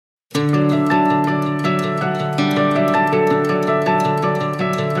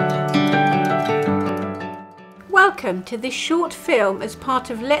Welcome to this short film as part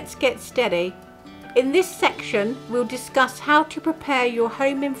of Let's Get Steady. In this section we'll discuss how to prepare your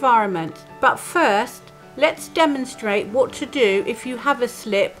home environment, but first let's demonstrate what to do if you have a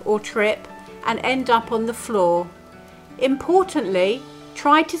slip or trip and end up on the floor. Importantly,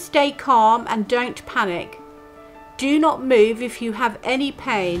 try to stay calm and don't panic. Do not move if you have any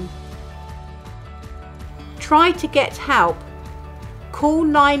pain. Try to get help. Call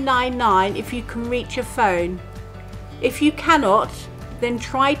 999 if you can reach a phone. If you cannot, then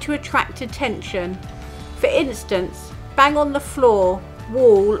try to attract attention. For instance, bang on the floor,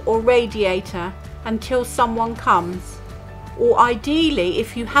 wall or radiator until someone comes. Or ideally,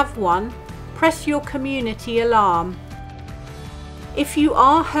 if you have one, press your community alarm. If you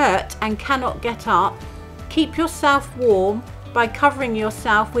are hurt and cannot get up, keep yourself warm by covering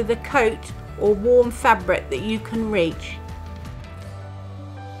yourself with a coat or warm fabric that you can reach.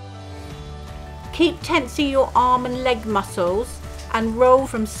 Keep tensing your arm and leg muscles and roll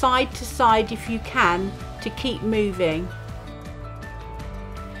from side to side if you can to keep moving.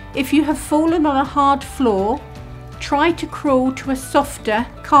 If you have fallen on a hard floor, try to crawl to a softer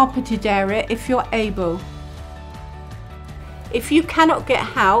carpeted area if you're able. If you cannot get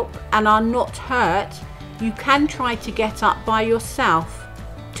help and are not hurt, you can try to get up by yourself.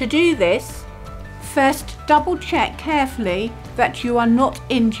 To do this, first double check carefully that you are not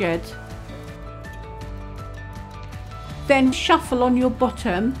injured. Then shuffle on your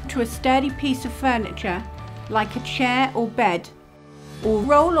bottom to a sturdy piece of furniture like a chair or bed, or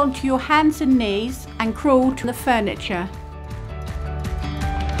roll onto your hands and knees and crawl to the furniture.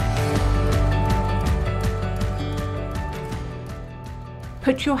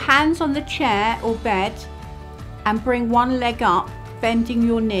 Put your hands on the chair or bed and bring one leg up, bending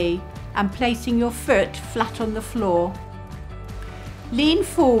your knee and placing your foot flat on the floor. Lean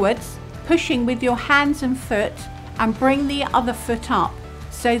forwards, pushing with your hands and foot, and bring the other foot up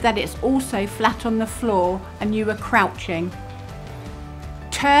so that it's also flat on the floor and you are crouching.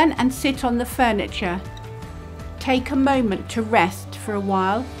 Turn and sit on the furniture. Take a moment to rest for a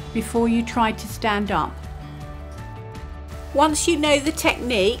while before you try to stand up. Once you know the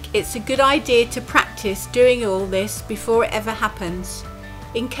technique, it's a good idea to practice doing all this before it ever happens.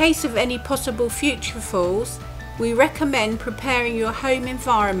 In case of any possible future falls, we recommend preparing your home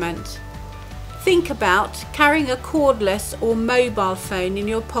environment. Think about carrying a cordless or mobile phone in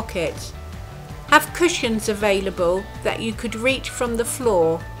your pocket. Have cushions available that you could reach from the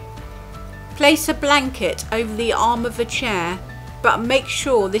floor. Place a blanket over the arm of a chair, but make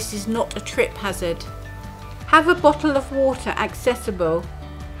sure this is not a trip hazard. Have a bottle of water accessible,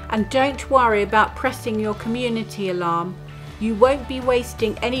 and don't worry about pressing your community alarm. You won't be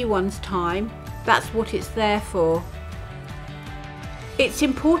wasting anyone's time. That's what it's there for. It's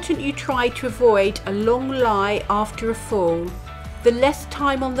important you try to avoid a long lie after a fall. The less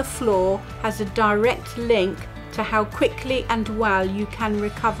time on the floor has a direct link to how quickly and well you can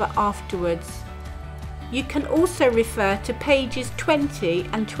recover afterwards. You can also refer to pages 20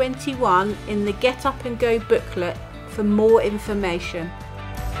 and 21 in the Get Up and Go booklet for more information.